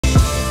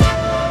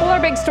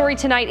big story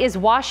tonight is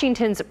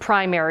Washington's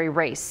primary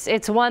race.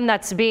 It's one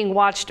that's being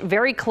watched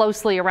very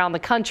closely around the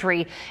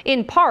country,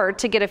 in part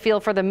to get a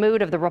feel for the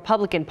mood of the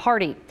Republican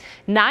Party.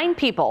 9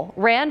 people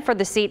ran for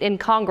the seat in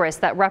Congress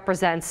that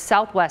represents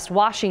Southwest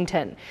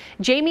Washington.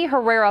 Jaime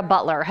Herrera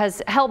Beutler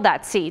has held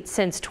that seat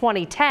since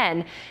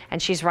 2010,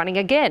 and she's running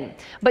again.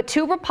 But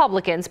 2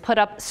 Republicans put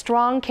up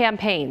strong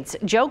campaigns.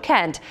 Joe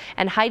Kent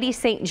and Heidi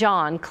St.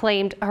 John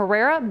claimed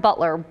Herrera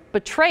Beutler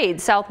betrayed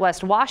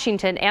Southwest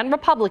Washington and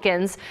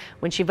Republicans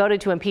when she voted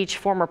to impeach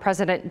former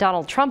President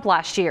Donald Trump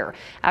last year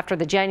after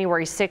the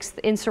January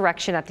 6th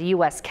insurrection at the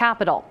U.S.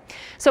 Capitol.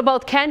 So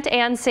both Kent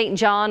and St.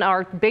 John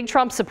are big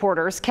Trump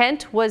supporters.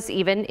 Kent was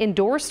even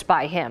endorsed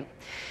by him.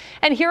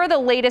 And here are the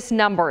latest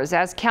numbers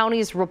as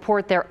counties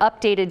report their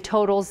updated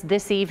totals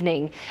this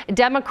evening.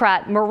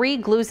 Democrat Marie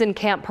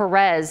Gluesenkamp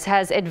Perez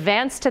has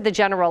advanced to the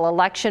general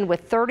election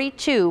with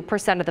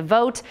 32% of the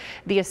vote.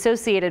 The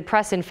Associated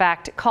Press, in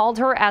fact, called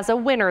her as a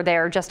winner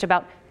there just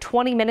about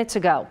 20 minutes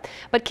ago.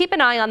 But keep an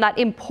eye on that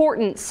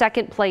important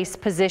second place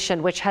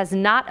position, which has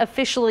not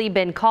officially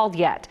been called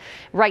yet.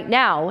 Right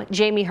now,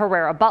 Jaime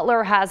Herrera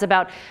Beutler has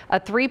about a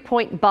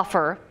 3-point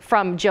buffer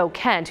from Joe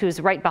Kent, who's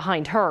right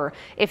behind her.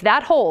 If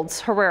that holds,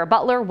 Herrera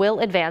Beutler will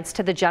advance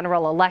to the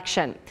general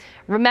election.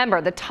 Remember,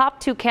 the top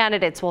 2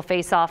 candidates will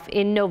face off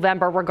in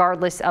November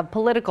regardless of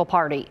political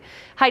party.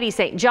 Heidi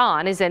St.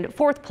 John is in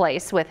 4th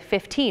place with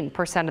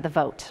 15% of the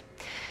vote.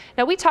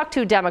 Now, we talked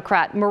to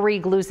Democrat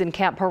Marie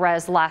Gluesenkamp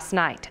Perez last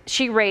night.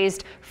 She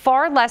raised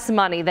far less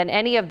money than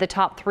any of the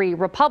top 3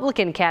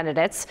 Republican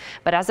candidates,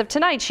 but as of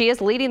tonight, she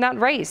is leading that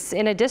race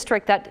in a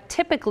district that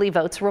typically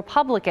votes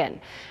Republican.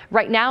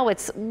 Right now,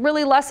 it's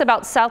really less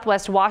about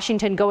Southwest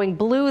Washington going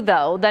blue,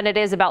 though, than it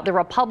is about the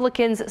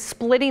Republicans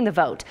splitting the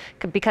vote,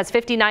 because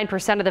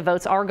 59% of the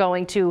votes are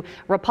going to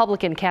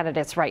Republican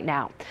candidates right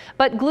now.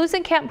 But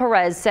Gluesenkamp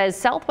Perez says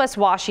Southwest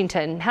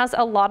Washington has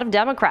a lot of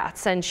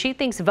Democrats, and she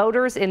thinks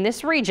voters in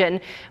this region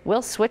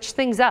will switch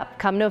things up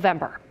come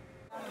November.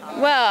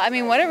 Well, I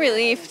mean, what a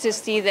relief to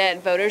see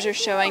that voters are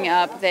showing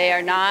up. They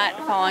are not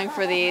falling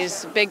for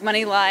these big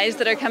money lies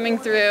that are coming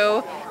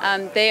through.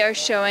 They are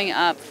showing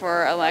up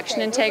for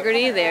election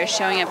integrity. They are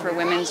showing up for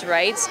women's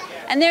rights.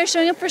 And they're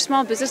showing up for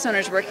small business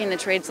owners working the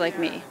trades like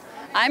me.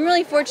 I'm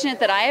really fortunate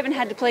that I haven't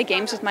had to play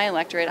games with my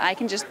electorate. I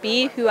can just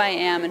be who I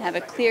am and have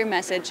a clear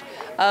message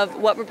of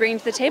what we're bringing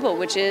to the table,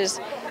 which is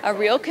a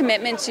real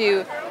commitment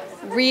to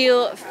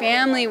real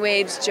family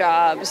wage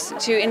jobs,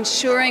 to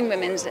ensuring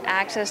women's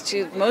access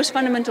to most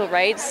fundamental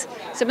rights,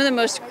 some of the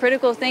most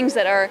critical things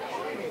that are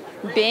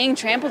being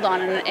trampled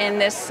on in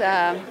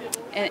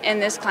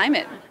this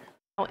climate.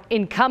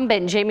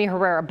 Incumbent Jaime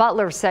Herrera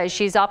Beutler says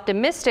she's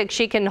optimistic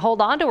she can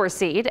hold on to her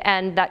seat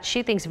and that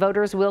she thinks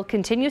voters will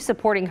continue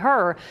supporting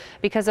her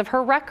because of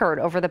her record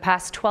over the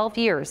past 12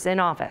 years in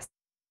office.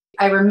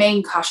 I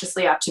remain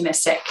cautiously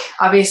optimistic.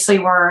 Obviously,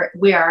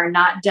 we are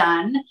not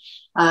done.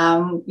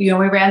 We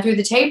ran through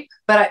the tape,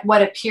 but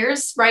what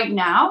appears right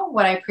now,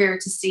 what I appear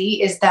to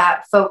see is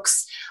that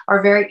folks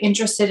are very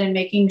interested in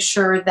making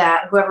sure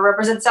that whoever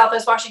represents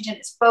Southwest Washington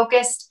is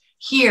focused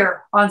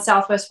here on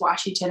Southwest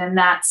Washington. And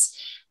that's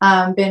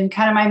been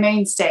kind of my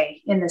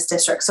mainstay in this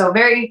district. So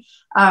very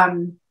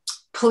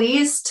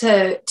pleased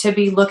to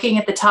be looking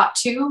at the top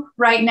 2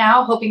 right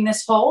now, hoping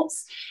this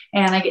holds.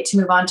 And I get to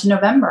move on to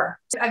November.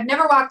 I've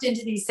never walked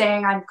into these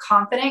saying I'm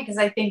confident, because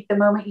I think the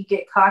moment you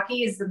get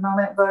cocky is the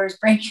moment voters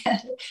bring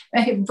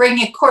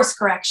a course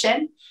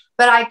correction.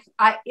 But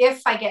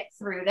if I get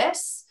through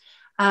this,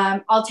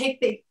 I'm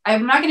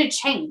not going to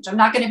change. I'm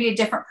not going to be a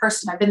different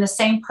person. I've been the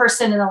same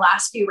person in the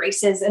last few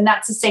races, and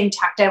that's the same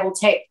tact I will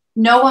take.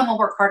 No one will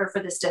work harder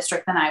for this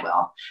district than I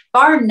will,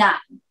 bar none.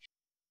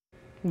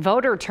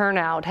 Voter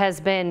turnout has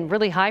been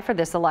really high for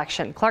this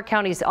election. Clark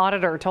County's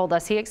auditor told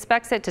us he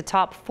expects it to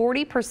top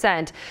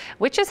 40%,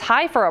 which is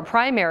high for a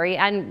primary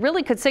and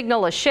really could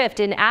signal a shift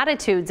in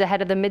attitudes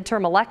ahead of the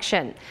midterm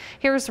election.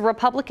 Here's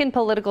Republican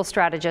political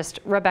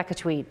strategist Rebecca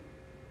Tweed.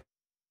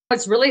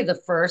 It's really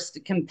the first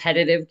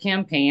competitive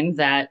campaign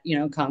that,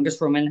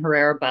 Congresswoman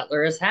Herrera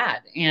Beutler has had.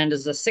 And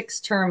as a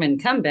 6th-term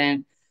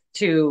incumbent,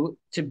 to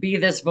be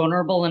this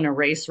vulnerable in a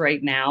race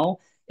right now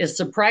is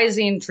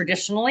surprising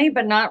traditionally,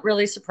 but not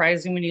really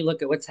surprising when you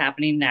look at what's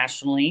happening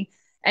nationally.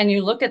 And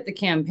you look at the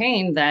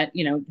campaign that,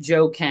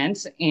 Joe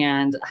Kent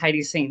and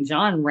Heidi St.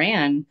 John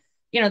ran,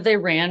 they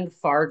ran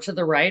far to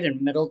the right and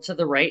middle to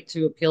the right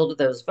to appeal to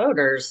those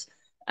voters.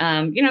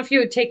 If you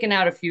had taken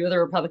out a few of the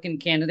Republican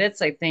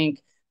candidates, I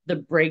think the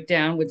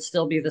breakdown would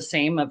still be the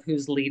same of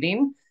who's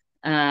leading.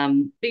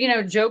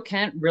 But Joe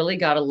Kent really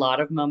got a lot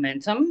of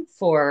momentum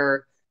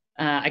for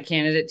a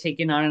candidate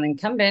taking on an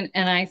incumbent.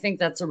 And I think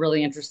that's a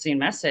really interesting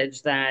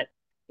message that,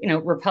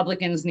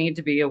 Republicans need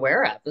to be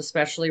aware of,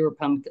 especially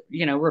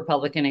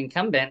Republican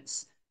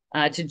incumbents,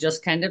 to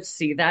just kind of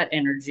see that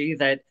energy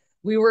that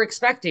we were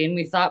expecting,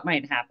 we thought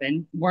might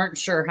happen, weren't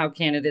sure how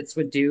candidates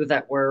would do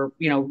that were,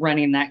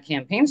 running that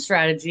campaign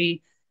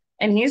strategy.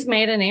 And he's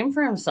made a name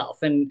for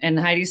himself, and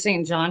Heidi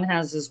St. John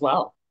has as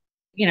well.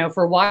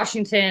 for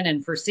Washington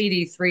and for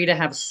CD3 to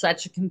have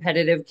such a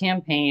competitive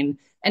campaign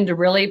and to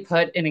really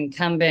put an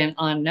incumbent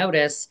on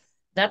notice,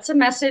 that's a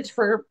message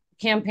for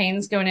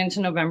campaigns going into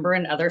November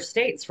in other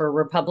states, for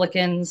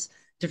Republicans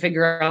to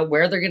figure out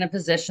where they're going to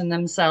position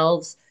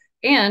themselves,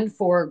 and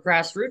for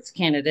grassroots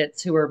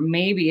candidates who are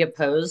maybe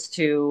opposed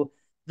to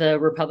the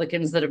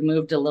Republicans that have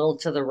moved a little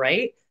to the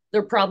right.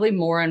 They're probably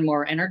more and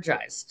more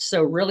energized.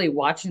 So really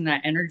watching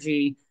that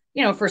energy,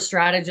 for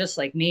strategists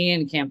like me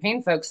and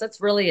campaign folks,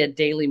 that's really a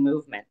daily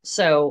movement.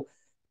 So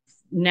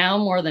now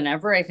more than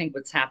ever, I think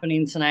what's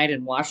happening tonight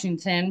in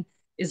Washington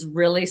is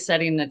really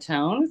setting the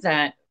tone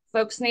that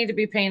folks need to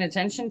be paying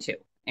attention to.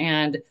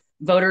 And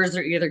voters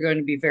are either going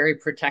to be very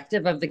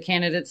protective of the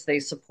candidates they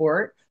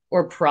support,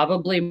 or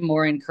probably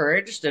more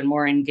encouraged and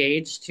more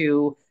engaged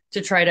to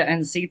try to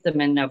unseat them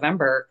in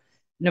November.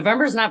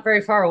 November's not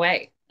very far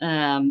away.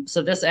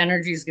 So this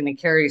energy is going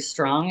to carry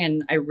strong,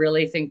 and I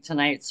really think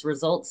tonight's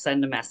results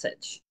send a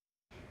message.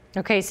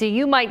 Okay, so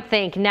you might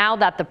think, now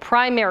that the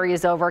primary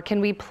is over,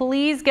 can we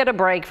please get a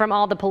break from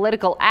all the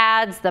political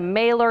ads, the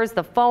mailers,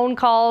 the phone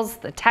calls,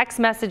 the text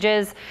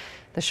messages?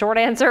 The short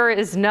answer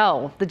is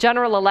no. The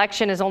general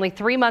election is only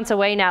 3 months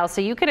away now,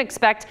 so you can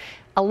expect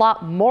a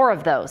lot more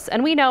of those.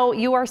 And we know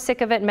you are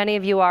sick of it, many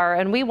of you are,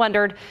 and we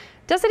wondered,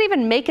 does it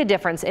even make a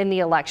difference in the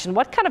election?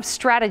 What kind of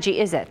strategy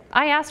is it?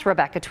 I asked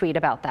Rebecca Tweed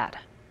about that.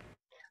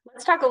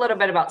 Let's talk a little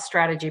bit about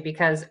strategy,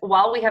 because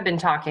while we have been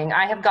talking,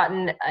 I have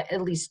gotten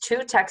at least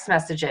 2 text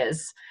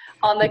messages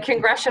on the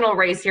congressional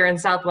race here in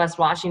Southwest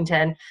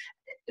Washington.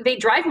 They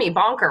drive me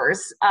bonkers.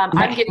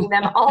 I'm getting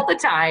them all the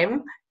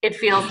time, it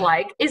feels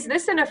like. Is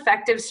this an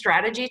effective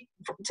strategy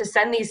to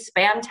send these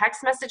spam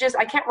text messages?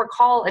 I can't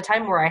recall a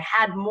time where I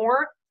had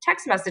more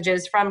text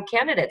messages from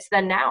candidates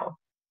than now.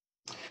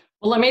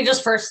 Well, let me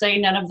just first say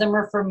none of them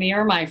are from me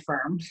or my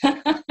firm.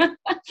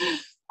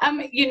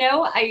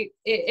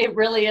 It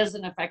really is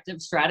an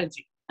effective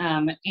strategy.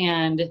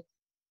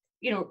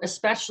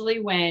 Especially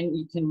when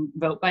you can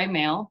vote by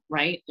mail,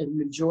 right? The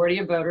majority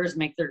of voters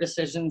make their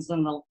decisions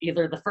in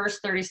either the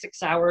first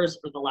 36 hours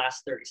or the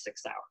last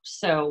 36 hours.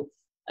 So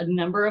a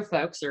number of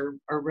folks are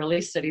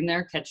really sitting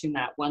there catching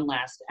that one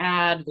last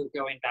ad. They're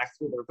going back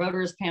through their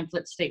voters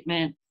pamphlet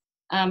statement.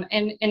 And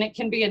it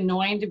can be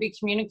annoying to be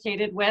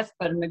communicated with,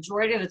 but a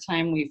majority of the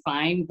time we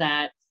find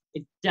that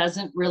it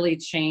doesn't really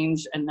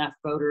change enough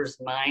voters'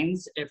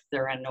 minds if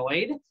they're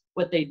annoyed.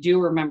 What they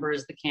do remember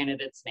is the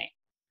candidate's name.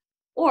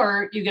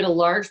 Or you get a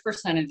large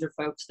percentage of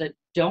folks that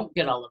don't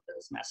get all of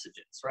those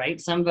messages,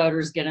 right? Some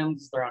voters get them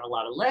because they're on a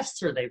lot of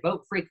lists or they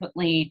vote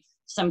frequently.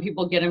 Some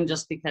people get them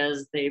just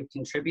because they've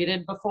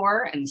contributed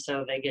before, and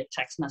so they get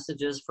text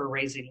messages for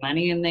raising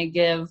money and they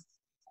give.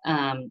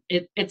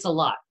 It's a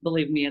lot.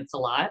 Believe me, it's a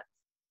lot.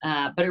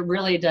 But it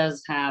really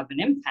does have an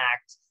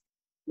impact.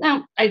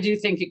 Now, I do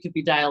think it could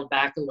be dialed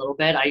back a little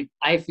bit.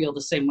 I feel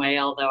the same way,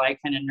 although I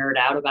kind of nerd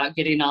out about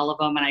getting all of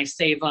them, and I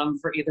save them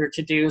for either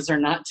to-dos or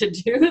not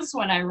to-dos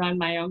when I run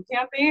my own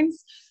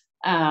campaigns.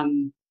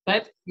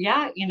 But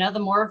yeah, the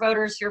more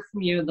voters hear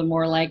from you, the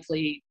more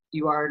likely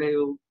you are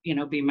to,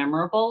 be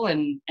memorable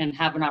and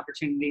have an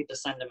opportunity to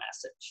send a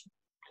message.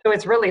 So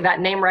it's really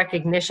that name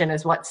recognition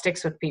is what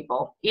sticks with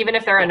people, even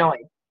if they're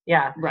annoyed.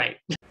 Yeah. Right.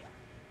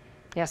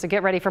 Yeah, so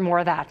get ready for more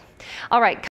of that. All right.